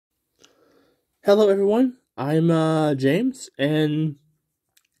Hello, everyone. I'm James, and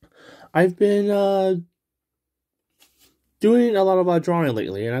I've been doing a lot of drawing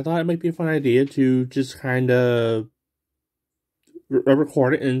lately, and I thought it might be a fun idea to just kind of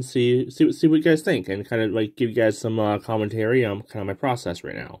record it and see what you guys think, and kind of like give you guys some commentary on kind of my process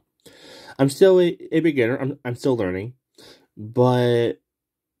right now. I'm still a beginner. I'm still learning, but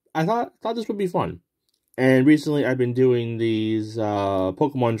I thought this would be fun. And recently, I've been doing these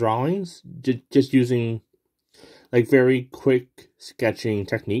Pokemon drawings, just using like very quick sketching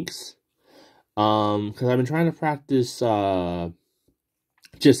techniques. Because I've been trying to practice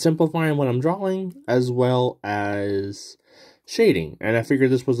just simplifying what I'm drawing as well as shading, and I figured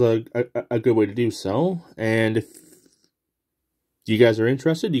this was a good way to do so. And if you guys are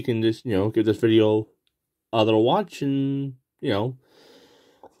interested, you can just give this video a little watch and and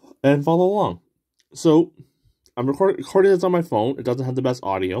follow along. So I'm recording this on my phone. It doesn't have the best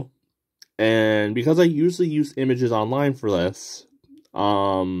audio, and because I usually use images online for this,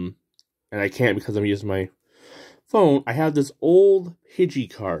 and I can't because I'm using my phone, I have this old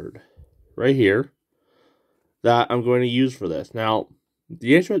Pidgey card right here that I'm going to use for this. Now,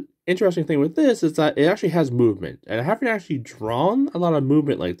 the interesting thing with this is that it actually has movement, and I haven't actually drawn a lot of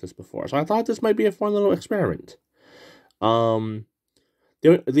movement like this before, so I thought this might be a fun little experiment.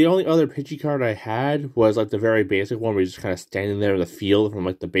 The only other Pidgey card I had was like the very basic one where you're just kind of standing there in the field from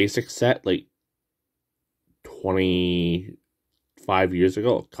like the basic set, like 25 years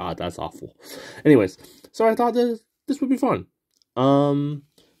ago. God, that's awful. Anyways, so I thought this would be fun. So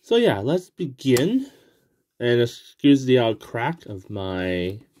yeah, let's begin. And excuse the odd crack of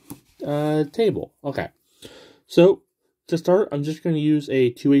my table. Okay. So to start, I'm just going to use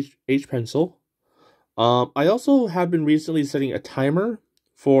a 2H pencil. I also have been recently setting a timer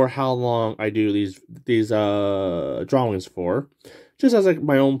for how long I do these drawings for, just as like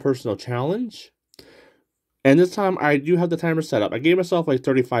my own personal challenge. And this time I do have the timer set up. I gave myself like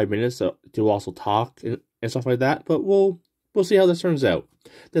 35 minutes to also talk and stuff like that, but we'll see how this turns out.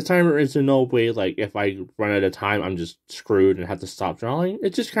 The timer is in no way like if I run out of time, I'm just screwed and have to stop drawing.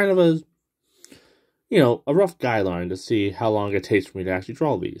 It's just kind of a rough guideline to see how long it takes for me to actually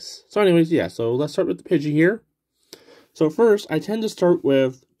draw these. So anyways, yeah, so let's start with the Pidgey here. So first, I tend to start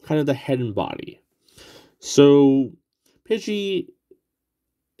with kind of the head and body. So Pidgey...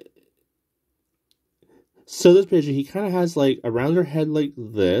 So this Pidgey, he kind of has like a rounder head like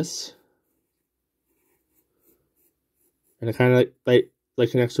this. And it kind of like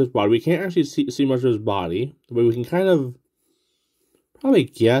connects to his body. We can't actually see much of his body, but we can kind of probably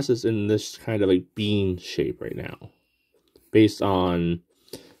guess it's in this kind of like bean shape right now, based on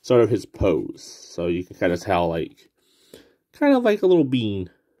sort of his pose. So you can kind of tell kind of like a little bean.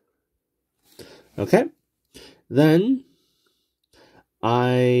 Okay, then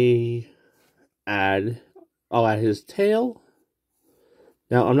I'll add his tail.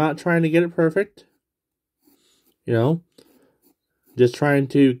 Now I'm not trying to get it perfect, just trying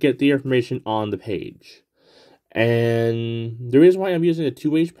to get the information on the page. And the reason why I'm using a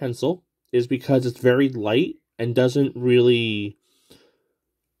 2H pencil is because it's very light and doesn't really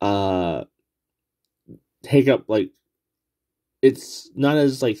take up it's not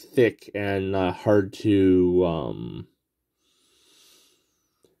as thick and hard to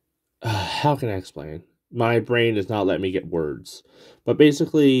how can I explain? My brain does not let me get words. But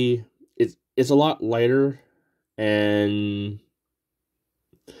basically it's a lot lighter and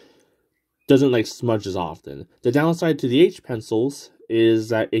doesn't smudge as often. The downside to the H pencils is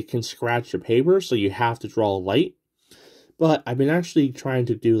that it can scratch your paper, so you have to draw light. But I've been actually trying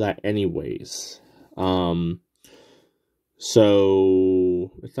to do that anyways.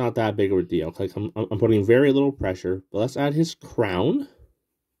 So it's not that big of a deal. I'm putting very little pressure. But let's add his crown.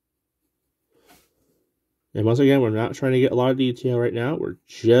 And once again, we're not trying to get a lot of detail right now. We're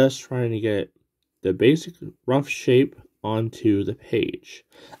just trying to get the basic rough shape onto the page.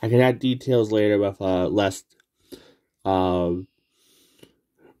 I can add details later with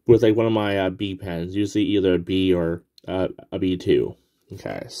with one of my B pens, usually either a B or a B2.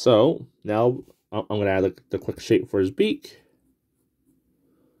 Okay, so now I'm going to add the quick shape for his beak.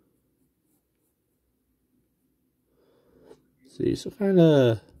 See, so kind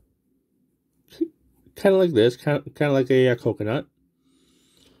of like this, kind of like a coconut.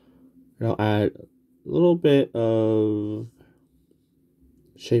 And I'll add a little bit of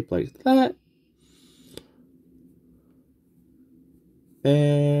shape like that.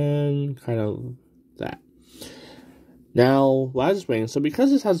 And kind of that. Now, last wing. So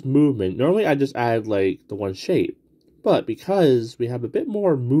because this has movement, normally I just add the one shape. But because we have a bit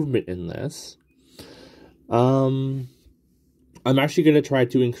more movement in this, I'm actually going to try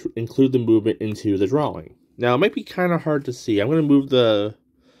to include the movement into the drawing. Now, it might be kind of hard to see. I'm going to move the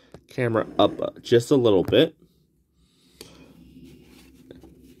camera up just a little bit.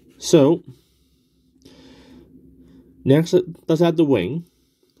 So, next, let's add the wing.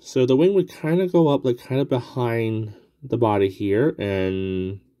 So the wing would kind of go up, like, kind of behind the body here,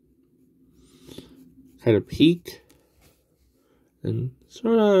 and kind of peak, and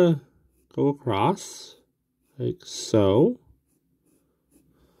sort of go across, like so.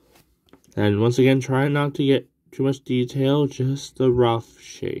 And once again, try not to get too much detail, just the rough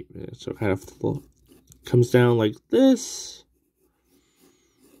shape. So it kind of comes down like this.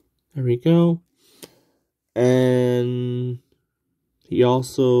 There we go. And he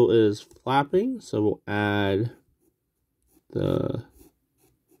also is flapping, so we'll add the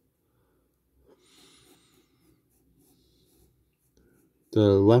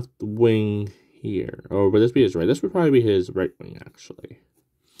left wing here. Oh, but this be his right. This would probably be his right wing, actually.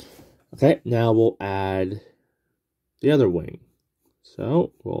 Okay, now we'll add the other wing.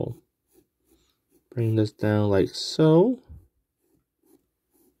 So we'll bring this down like so.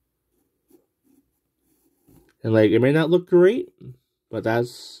 And like, it may not look great, but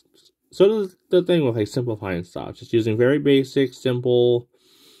that's sort of the thing with like simplifying stuff. Just using very basic, simple,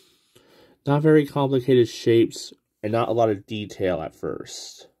 not very complicated shapes, and not a lot of detail at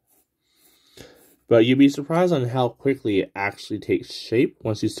first. But you'd be surprised on how quickly it actually takes shape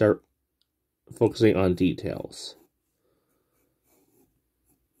once you start focusing on details.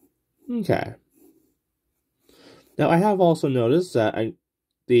 Okay. Now I have also noticed that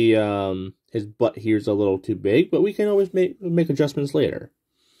his butt here is a little too big, but we can always make adjustments later.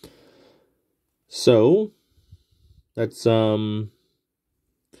 So let's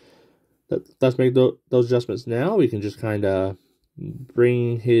make those adjustments now. We can just kind of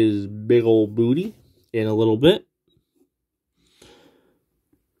bring his big old booty in a little bit.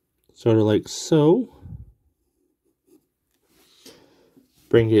 Sort of like so.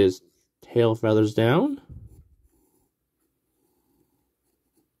 Bring his tail feathers down.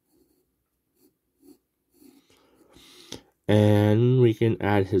 And we can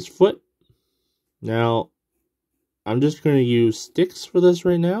add his foot. Now, I'm just going to use sticks for this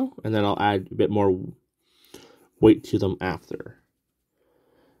right now, and then I'll add a bit more weight to them after.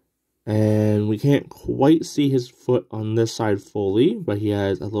 And we can't quite see his foot on this side fully, but he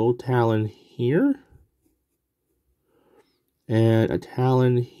has a little talon here. And a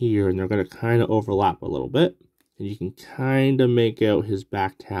talon here, and they're going to kind of overlap a little bit. And you can kind of make out his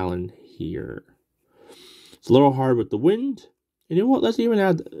back talon here. It's a little hard with the wind. And you know what? Let's even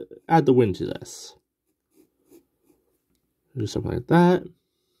add the wind to this. Do something like that.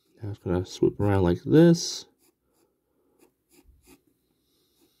 Now it's going to swoop around like this.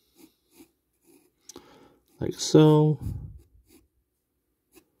 Like so.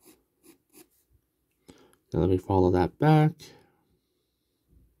 Now let me follow that back.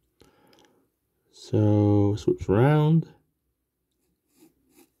 So, swoops around.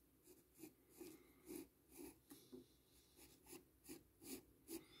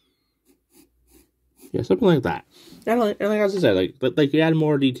 Yeah, something like that. And like as I said, like you add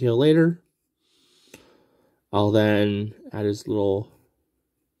more detail later. I'll then add his little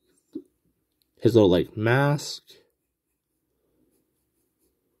like mask.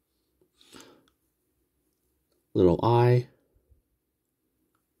 Little eye.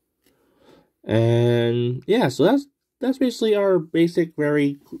 And yeah, so that's basically our basic,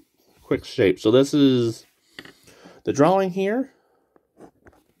 very quick shape. So this is the drawing here.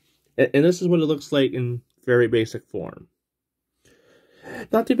 And this is what it looks like in very basic form.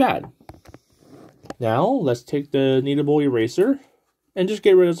 Not too bad. Now, let's take the kneadable eraser and just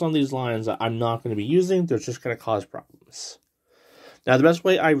get rid of some of these lines that I'm not going to be using. They're just going to cause problems. Now, the best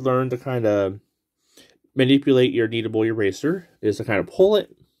way I've learned to kind of manipulate your kneadable eraser is to kind of pull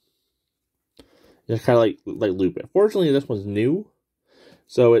it. Just kind of like loop it. Fortunately, this one's new,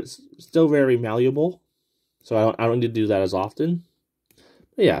 so it's still very malleable. So I don't need to do that as often.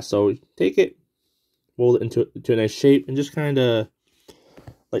 But yeah, so take it, mold it into a nice shape, and just kind of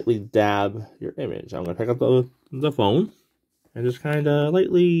lightly dab your image. I'm going to pick up the phone and just kind of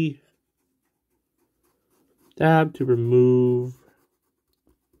lightly dab to remove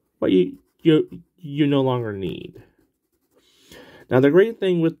what you no longer need. Now, the great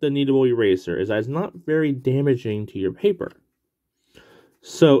thing with the kneadable eraser is that it's not very damaging to your paper.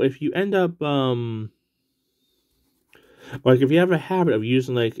 So if you end up like if you have a habit of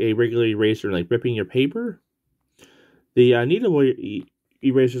using like a regular eraser and like ripping your paper, the kneadable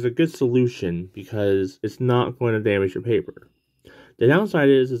eraser is a good solution because it's not going to damage your paper. The downside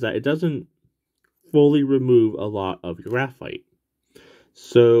is that it doesn't fully remove a lot of your graphite.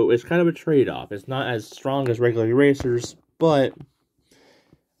 So it's kind of a trade-off. It's not as strong as regular erasers, but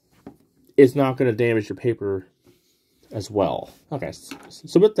it's not going to damage your paper as well. Okay,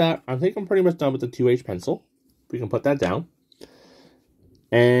 so with that, I think I'm pretty much done with the 2H pencil. We can put that down.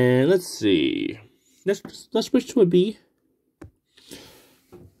 And let's see. Let's switch to a B.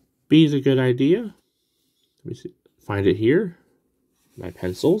 B is a good idea. Let me see. Find it here. My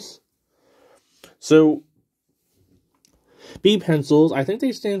pencils. So, B pencils, I think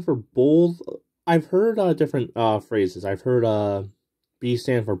they stand for bold. I've heard different phrases. I've heard B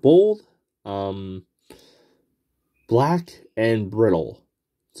stand for bold, black, and brittle.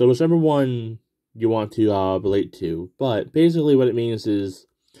 So whichever one you want to relate to. But basically what it means is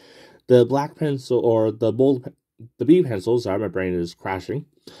the black pencil or the B pencils, sorry, my brain is crashing.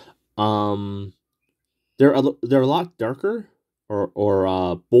 They're a lot darker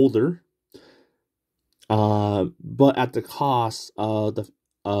or bolder. But at the cost of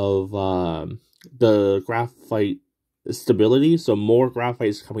the graphite stability, so more graphite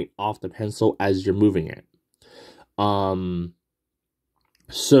is coming off the pencil as you're moving it.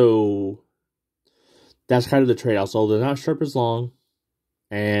 So that's kind of the trade-off. So they're not sharp as long,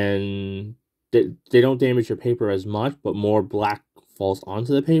 and they don't damage your paper as much, but more black falls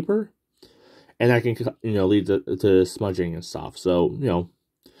onto the paper, and that can lead to smudging and stuff. So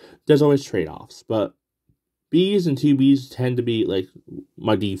there's always trade-offs, but B's and 2B's tend to be like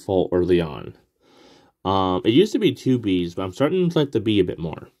my default early on. It used to be 2B's, but I'm starting to like the B a bit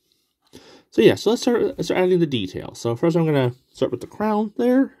more. So yeah, so let's start adding the detail. So first I'm going to start with the crown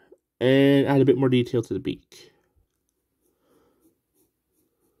there and add a bit more detail to the beak.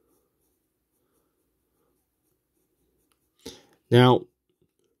 Now,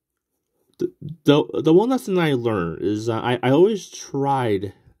 the one lesson I learned is I always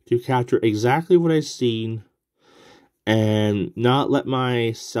tried to capture exactly what I've seen and not let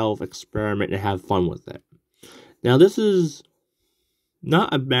myself experiment and have fun with it. Now, this is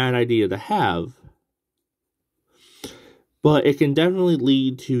not a bad idea to have, but it can definitely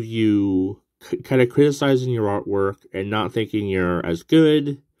lead to you kind of criticizing your artwork and not thinking you're as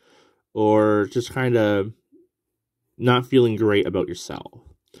good, or just kind of not feeling great about yourself.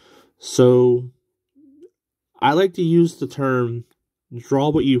 So, I like to use the term, draw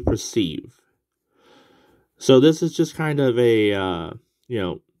what you perceive. So this is just kind of a,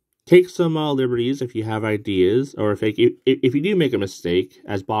 take some liberties if you have ideas, or if you do make a mistake,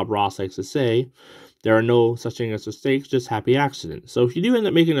 as Bob Ross likes to say, there are no such thing as mistakes, just happy accidents. So if you do end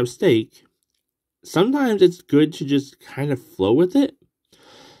up making a mistake, sometimes it's good to just kind of flow with it,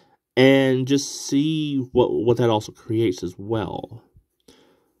 and just see what that also creates as well.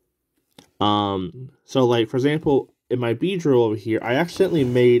 So like, for example, in my B drill over here, I accidentally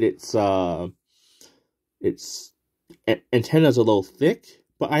made its antenna's a little thick,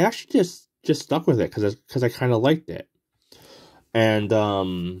 but I actually just stuck with it because I kind of liked it. And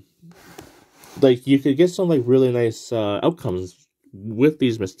like, you could get some like really nice outcomes with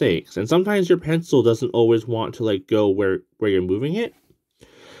these mistakes. And sometimes your pencil doesn't always want to like go where you're moving it,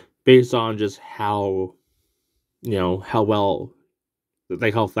 based on just how how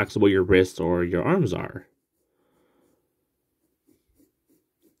flexible your wrists or your arms are.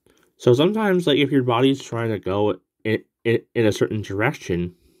 So sometimes, like, if your body's trying to go in a certain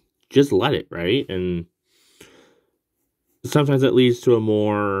direction, just let it, right? And sometimes it leads to a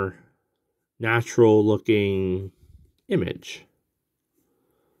more natural looking image.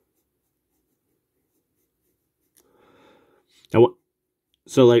 Now,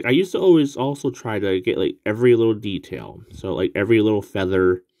 so like, I used to always also try to get like every little detail, so like every little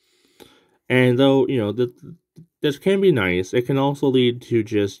feather. And though this can be nice, it can also lead to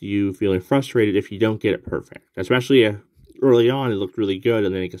just you feeling frustrated if you don't get it perfect. Especially if early on it looked really good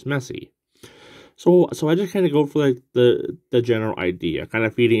and then it gets messy. So I just kind of go for like the general idea, kind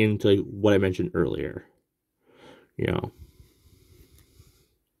of feeding into like what I mentioned earlier.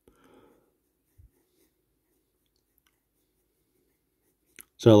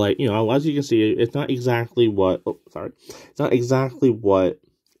 So like, as you can see, it's not exactly what it's not exactly what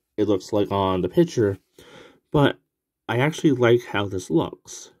it looks like on the picture, but I actually like how this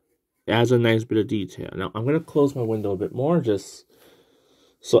looks. It adds a nice bit of detail. Now, I'm going to close my window a bit more, just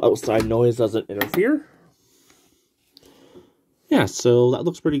so outside noise doesn't interfere. Yeah, so that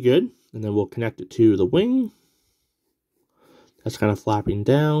looks pretty good. And then we'll connect it to the wing. That's kind of flapping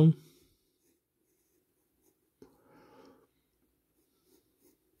down.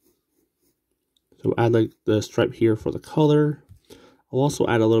 So add like the stripe here for the color. I'll also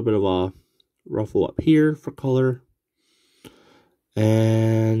add a little bit of a ruffle up here for color.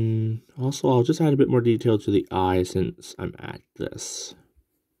 And also I'll just add a bit more detail to the eye since I'm at this.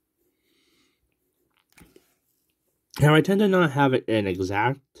 Now, I tend to not have an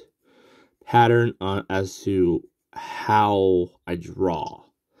exact pattern as to how I draw.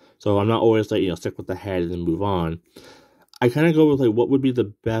 So I'm not always like, stick with the head and then move on. I kind of go with like what would be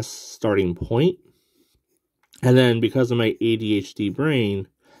the best starting point. And then because of my ADHD brain,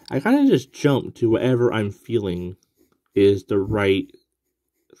 I kind of just jump to whatever I'm feeling is the right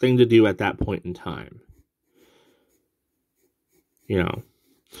thing to do at that point in time.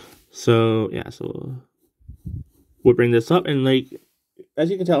 So yeah, so we'll bring this up, and like,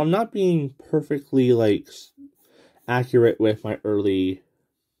 as you can tell, I'm not being perfectly like accurate with my early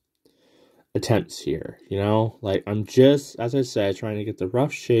attempts here, like I'm just, as I said, trying to get the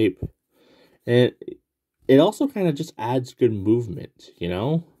rough shape, and it also kind of just adds good movement,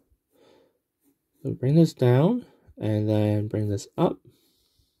 So bring this down, and then bring this up,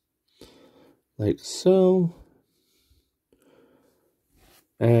 like so.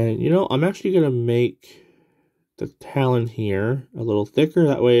 And, I'm actually going to make the talon here a little thicker.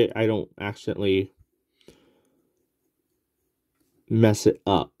 That way I don't accidentally mess it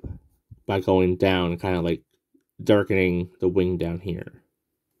up by going down, kind of like darkening the wing down here.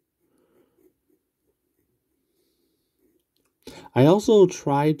 I also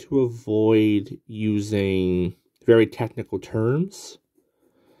try to avoid using very technical terms.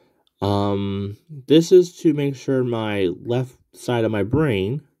 This is to make sure my left side of my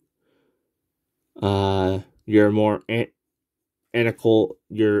brain, your more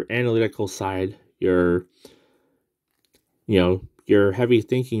your analytical side, your heavy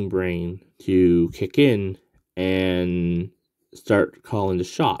thinking brain to kick in and start calling the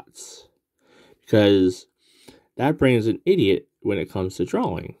shots. Because that brain is an idiot when it comes to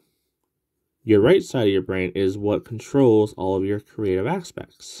drawing. Your right side of your brain is what controls all of your creative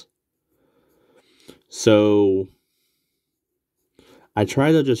aspects. So I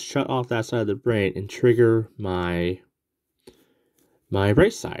try to just shut off that side of the brain and trigger my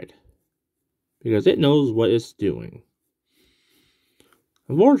right side, because it knows what it's doing.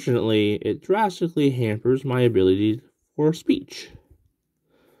 Unfortunately, it drastically hampers my ability for speech.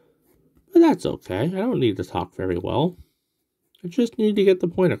 But that's okay. I don't need to talk very well. I just need to get the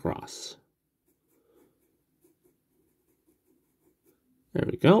point across. There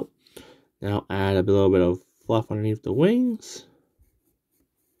we go. Now add a little bit of fluff underneath the wings.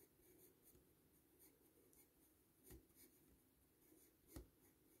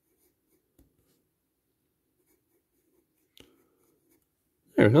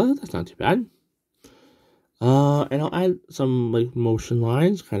 There we go. That's not too bad. And I'll add some like motion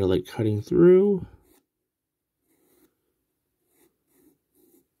lines, kind of like cutting through.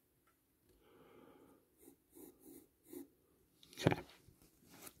 Okay.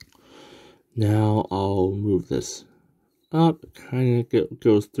 Now I'll move this up. Kind of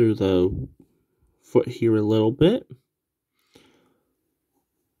goes through the foot here a little bit.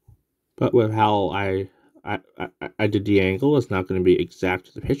 But with how I did the angle, it's not going to be exact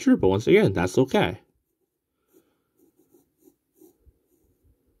to the picture. But once again, that's okay.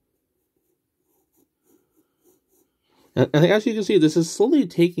 And as you can see, this is slowly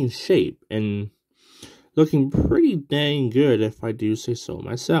taking shape and looking pretty dang good, if I do say so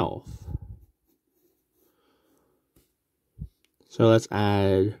myself. So let's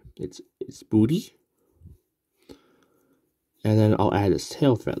add its booty. And then I'll add its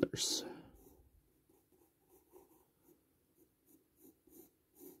tail feathers.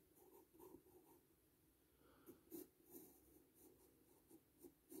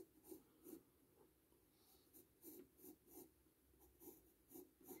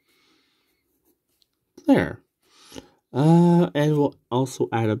 There. And we'll also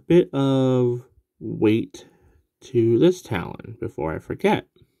add a bit of weight to this talon before I forget.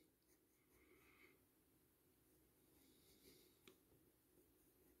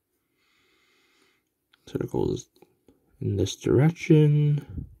 So it goes in this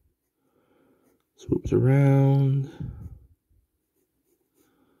direction, swoops around,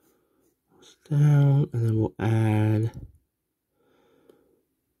 goes down, and then we'll add.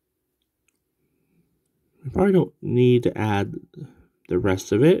 We probably don't need to add the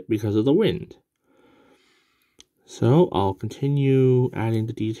rest of it because of the wind. So I'll continue adding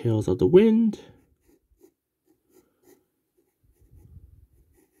the details of the wind.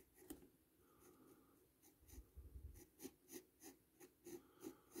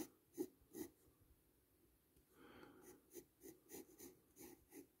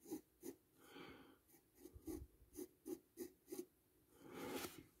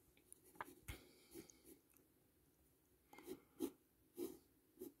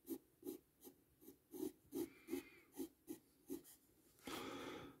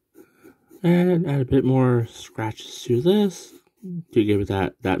 And add a bit more scratches to this to give it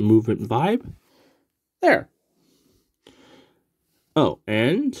that movement vibe. There. Oh,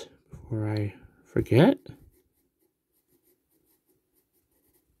 and before I forget,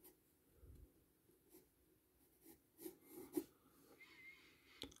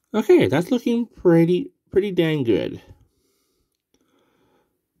 okay, that's looking pretty dang good.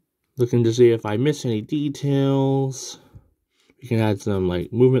 Looking to see if I miss any details. We can add some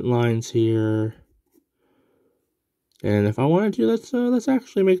like movement lines here. And if I wanted to, let's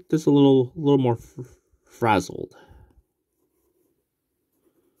actually make this a little more frazzled.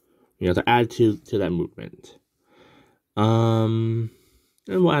 You know, to add to that movement. And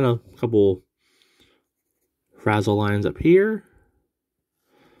we'll add a couple frazzle lines up here.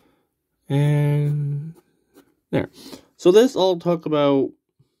 And there. So this all took about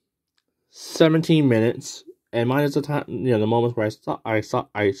 17 minutes. And minus the time, you know, the moments where I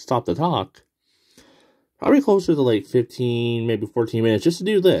stopped to talk. Probably closer to like 15, maybe 14 minutes just to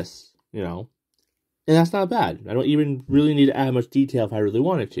do this, you know. And that's not bad. I don't even really need to add much detail if I really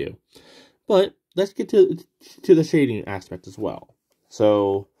wanted to. But let's get to the shading aspect as well.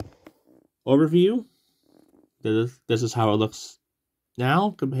 So, overview. This is how it looks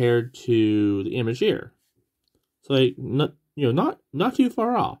now compared to the image here. So, like, not too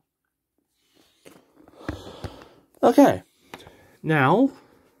far off. Okay. Now,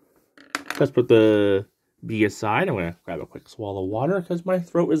 let's put the bee aside. I'm going to grab a quick swallow of water because my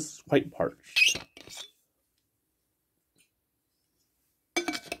throat is quite parched.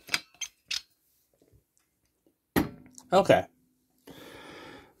 Okay.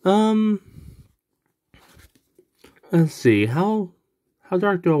 Let's see. How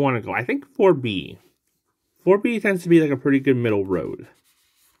dark do I want to go? I think 4B. 4B tends to be like a pretty good middle road.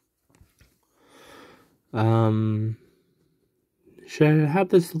 Should I have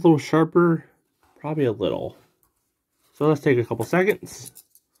this a little sharper? Probably a little. So let's take a couple seconds.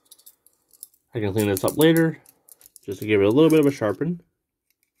 I can clean this up later, just to give it a little bit of a sharpen.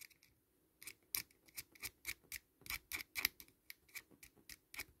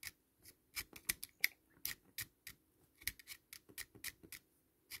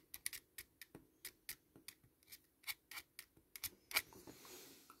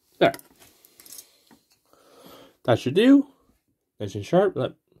 There. That should do. Nice and sharp.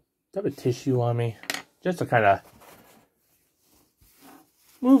 Let have a tissue on me, just to kind of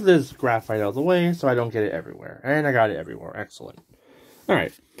move this graphite out of the way so I don't get it everywhere. And I got it everywhere. Excellent.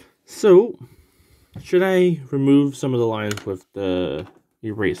 Alright, so should I remove some of the lines with the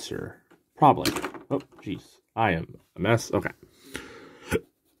eraser? Probably. Oh, jeez. I am a mess. Okay.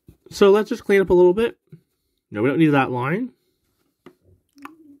 So let's just clean up a little bit. No, we don't need that line.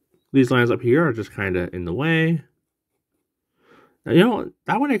 These lines up here are just kind of in the way. Now, you know,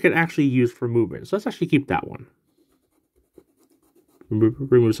 that one I could actually use for movement. So let's actually keep that one.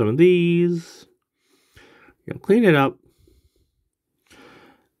 Remove some of these. You know, clean it up.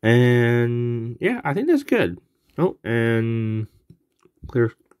 And yeah, I think that's good. Oh, and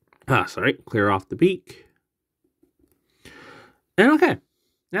clear off the beak. And okay.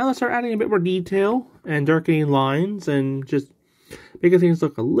 Now let's start adding a bit more detail and darkening lines and just making things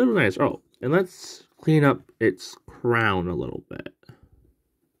look a little nicer. Oh, and let's clean up its crown a little bit.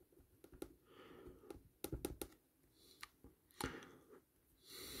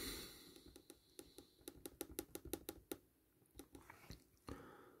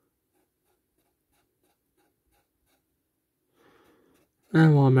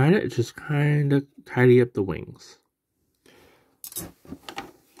 And while I'm at it, just kind of tidy up the wings.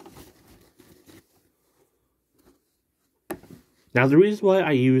 Now, the reason why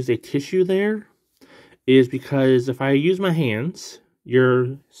I use a tissue there is because if I use my hands,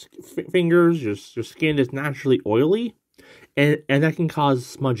 your fingers, your skin is naturally oily, and that can cause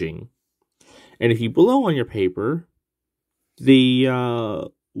smudging. And if you blow on your paper,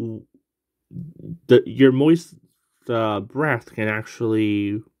 your moist breath can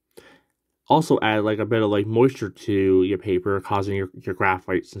actually also add like a bit of like moisture to your paper, causing your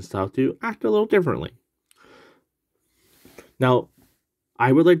graphites and stuff to act a little differently. Now,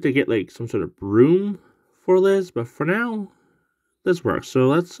 I would like to get like some sort of broom for this, but for now, this works. So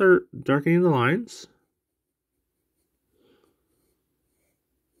let's start darkening the lines.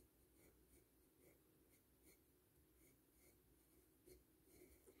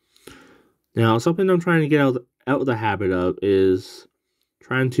 Now, something I'm trying to get out of the habit of is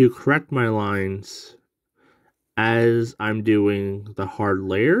trying to correct my lines as I'm doing the hard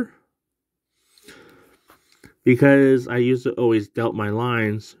layer. Because I used to always doubt my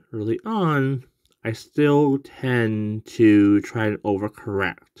lines early on, I still tend to try and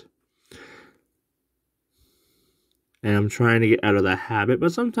overcorrect. And I'm trying to get out of that habit,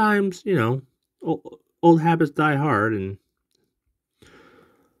 but sometimes, you know, old habits die hard, and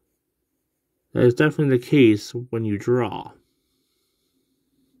that is definitely the case when you draw.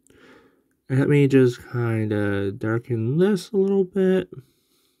 And let me just kind of darken this a little bit.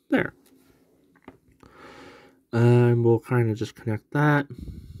 There. And we'll kind of just connect that.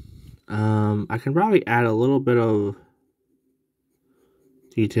 I can probably add a little bit of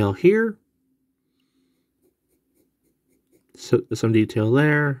detail here. So, some detail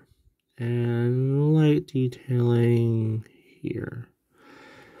there. And light detailing here.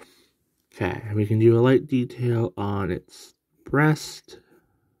 Okay, we can do a light detail on its breast.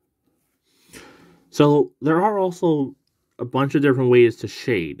 So there are also a bunch of different ways to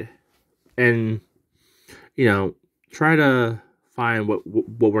shade. And, you know, try to find what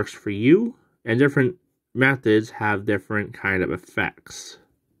works for you. And different methods have different kind of effects.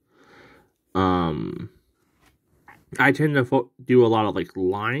 I tend to do a lot of like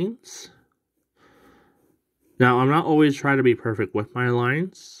lines. Now, I'm not always trying to be perfect with my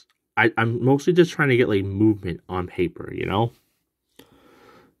lines. I'm mostly just trying to get like movement on paper, you know?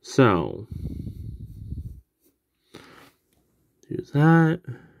 So, do that.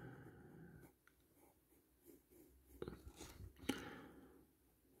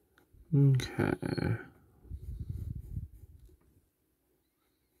 Okay.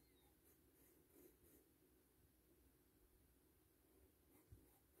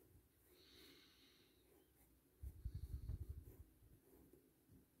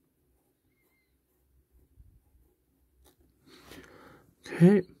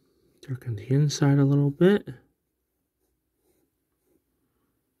 Okay, darken the inside a little bit.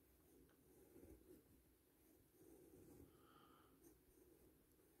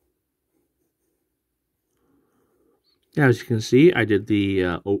 Yeah, as you can see, I did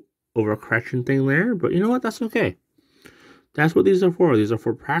the overcorrection thing there, but you know what? That's okay. That's what these are for. These are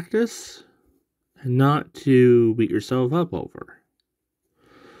for practice and not to beat yourself up over.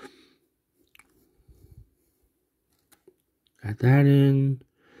 Add that in.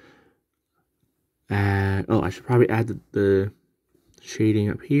 Oh, I should probably add the shading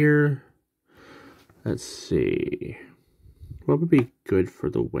up here. Let's see. What would be good for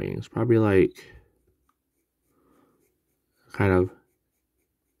the wings? Probably like kind of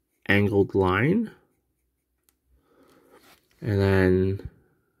angled line. And then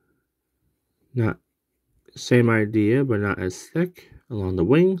not same idea, but not as thick along the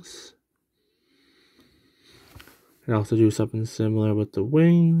wings. And also do something similar with the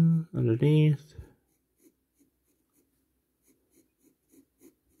wing underneath.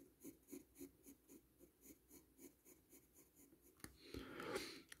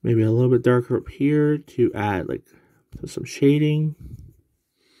 Maybe a little bit darker up here to add like some shading.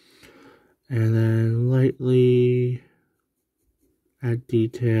 And then lightly add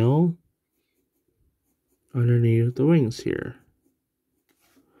detail underneath the wings here.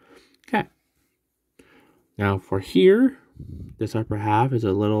 Okay. Now for here, this upper half is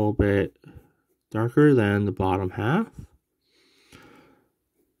a little bit darker than the bottom half.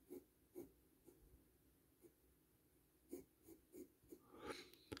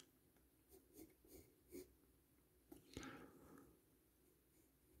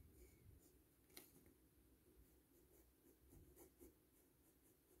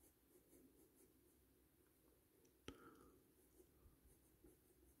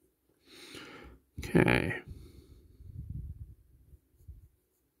 Okay.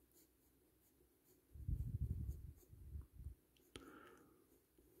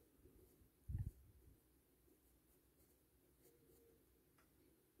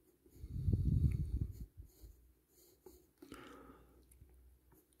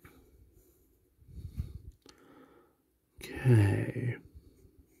 Okay.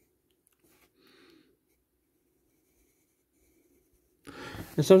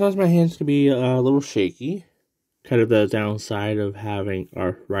 And sometimes my hands can be a little shaky. Kind of the downside of having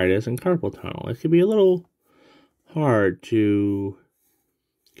arthritis and carpal tunnel. It can be a little hard to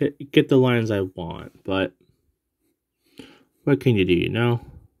get the lines I want, but what can you do, you know?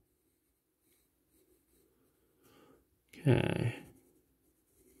 Okay.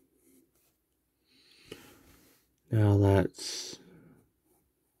 Now let's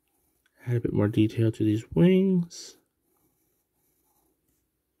add a bit more detail to these wings.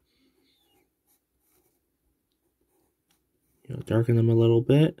 You know, darken them a little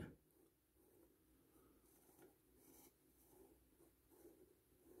bit.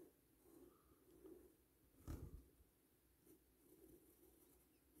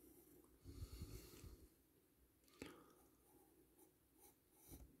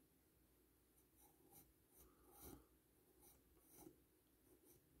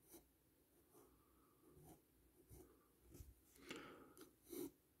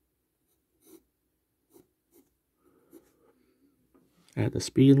 Add the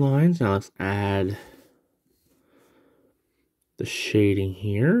speed lines. Now let's add the shading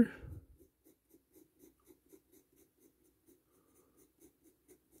here.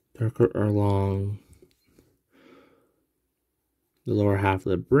 Darker along the lower half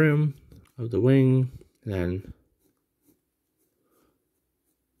of the brim of the wing, and then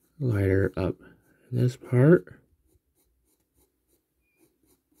lighter up in this part.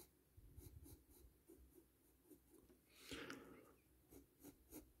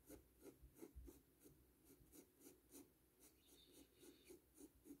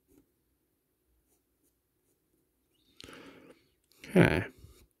 Okay. A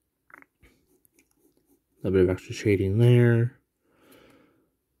little bit of extra shading there.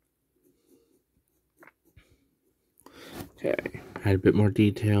 Okay. Add a bit more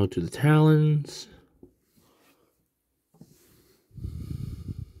detail to the talons.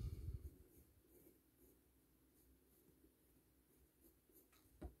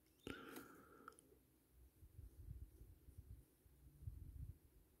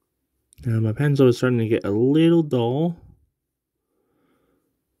 Now my pencil is starting to get a little dull.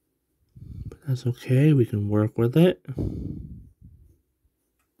 But that's okay, we can work with it.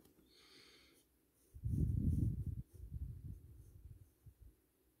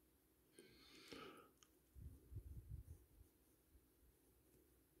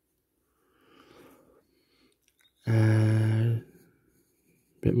 Add a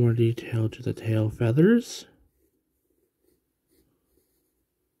bit more detail to the tail feathers.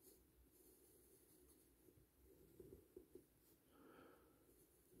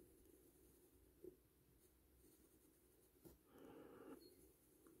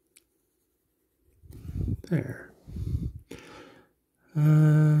 There.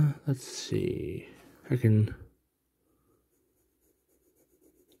 Let's see. I can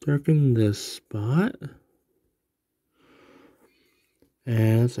darken this spot.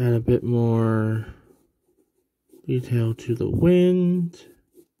 And let's add a bit more detail to the wind.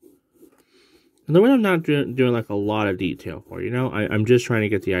 And the wind I'm not doing like a lot of detail for, you know? I'm just trying to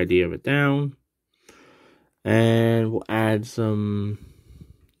get the idea of it down. And we'll add some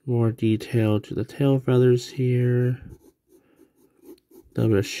more detail to the tail feathers here. A little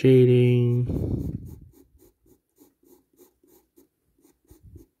bit of shading.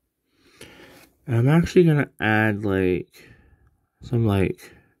 And I'm actually going to add like some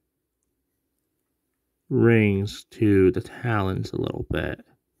like rings to the talons a little bit.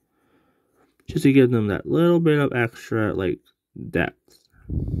 Just to give them that little bit of extra like depth.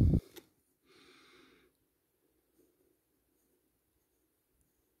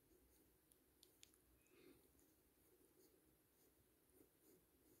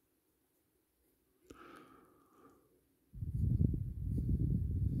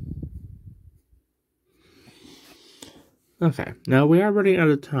 Okay, now we are running out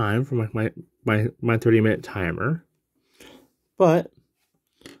of time for my 30-minute timer, but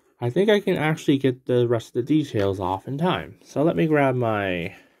I think I can actually get the rest of the details off in time. So let me grab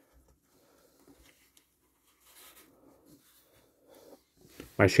my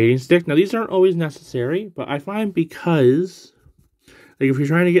shading stick. Now these aren't always necessary, but I find because like if you're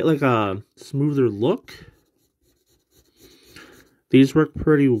trying to get like a smoother look, these work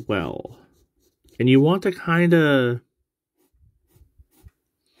pretty well. And you want to kind of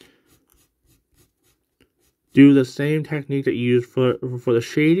do the same technique that you use for the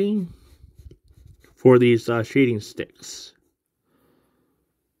shading for these shading sticks.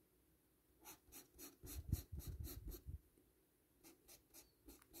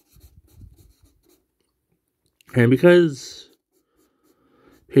 And because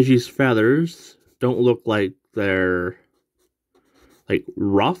Pidgey's feathers don't look like they're like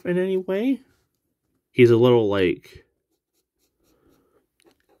rough in any way, he's a little like,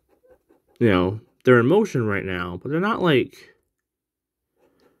 you know, they're in motion right now, but they're not like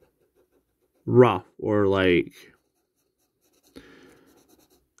rough or like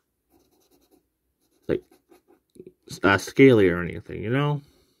scaly or anything, you know?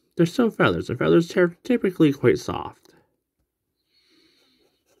 They're still feathers. The feathers are typically quite soft.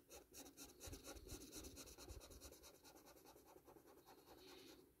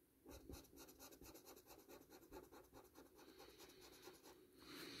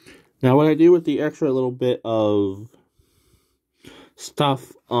 Now what I do with the extra little bit of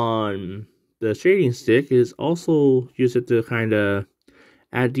stuff on the shading stick is also use it to kind of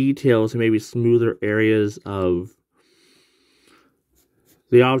add details to maybe smoother areas of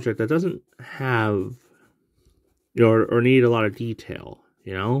the object that doesn't have, you know, or need a lot of detail,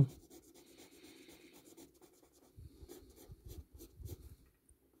 you know?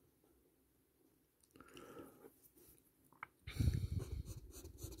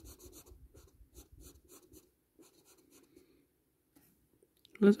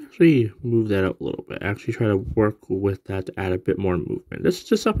 let's actually move that up a little bit. Actually try to work with that to add a bit more movement. This is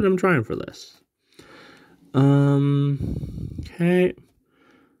just something I'm trying for this. Okay.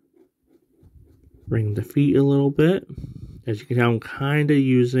 Bring the feet a little bit. As you can tell, I'm kind of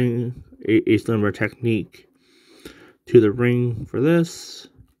using a similar technique to the ring for this.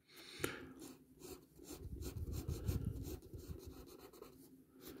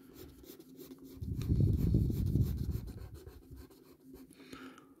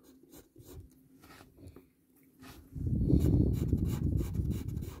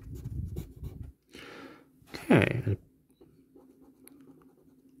 Okay.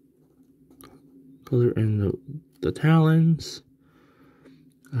 Color in the talons.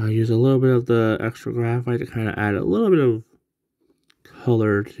 Use a little bit of the extra graphite to kind of add a little bit of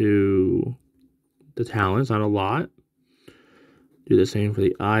color to the talons, not a lot. Do the same for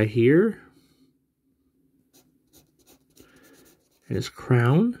the eye here. And his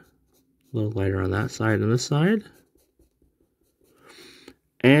crown. A little lighter on that side and this side.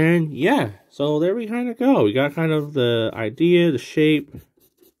 And yeah, so there we kind of go. We got kind of the idea, the shape.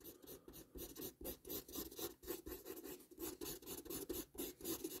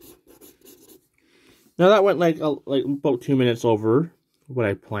 Now that went like about 2 minutes over what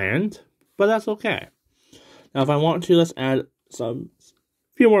I planned, but that's okay. Now if I want to, let's add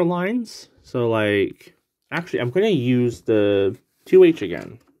few more lines. So like, actually I'm going to use the 2H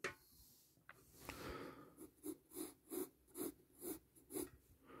again.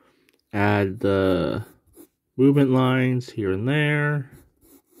 Add the movement lines here and there.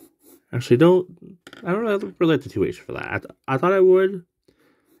 Actually, I don't really like the 2H for that. I thought I would.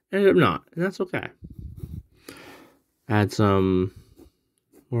 Ended up not, and that's okay. Add some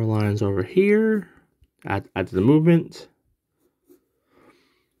more lines over here. Add to the movement.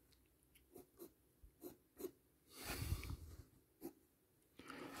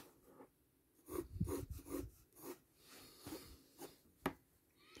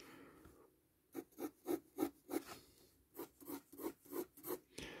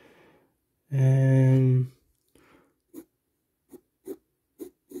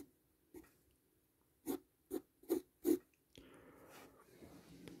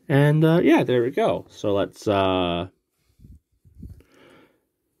 And yeah, there we go. So let's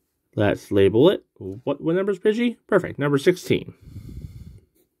label it. What number is Pidgey? Perfect. Number 16.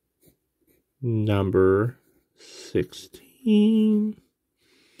 Number 16.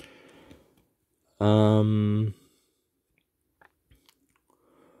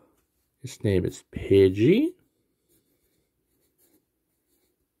 His name is Pidgey.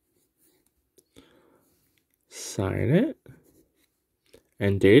 Sign it.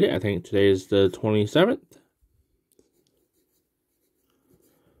 And date it. I think today is the 27th.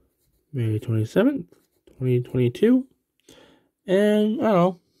 May 27th, 2022. And I don't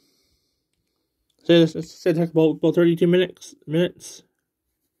know. Say this. Say it takes about 32 minutes.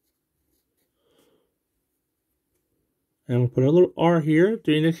 And we'll put a little R here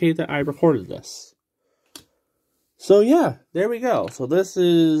to indicate that I recorded this. So yeah, there we go. So this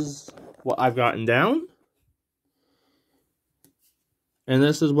is what I've gotten down. And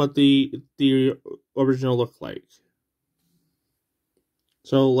this is what the original looked like.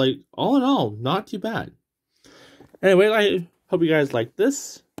 So, like, all in all, not too bad. Anyway, I hope you guys like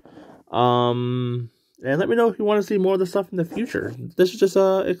this. And let me know if you want to see more of the stuff in the future. This is just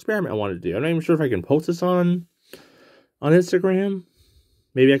an experiment I want to do. I'm not even sure if I can post this on Instagram.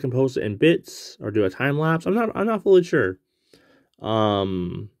 Maybe I can post it in bits or do a time lapse. I'm not fully sure.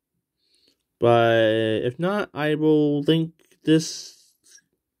 But if not, I will link this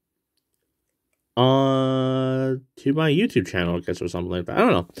to my YouTube channel, I guess, or something like that. I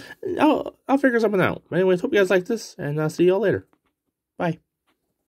don't know. I'll figure something out. Anyways, hope you guys like this, and I'll see y'all later. Bye.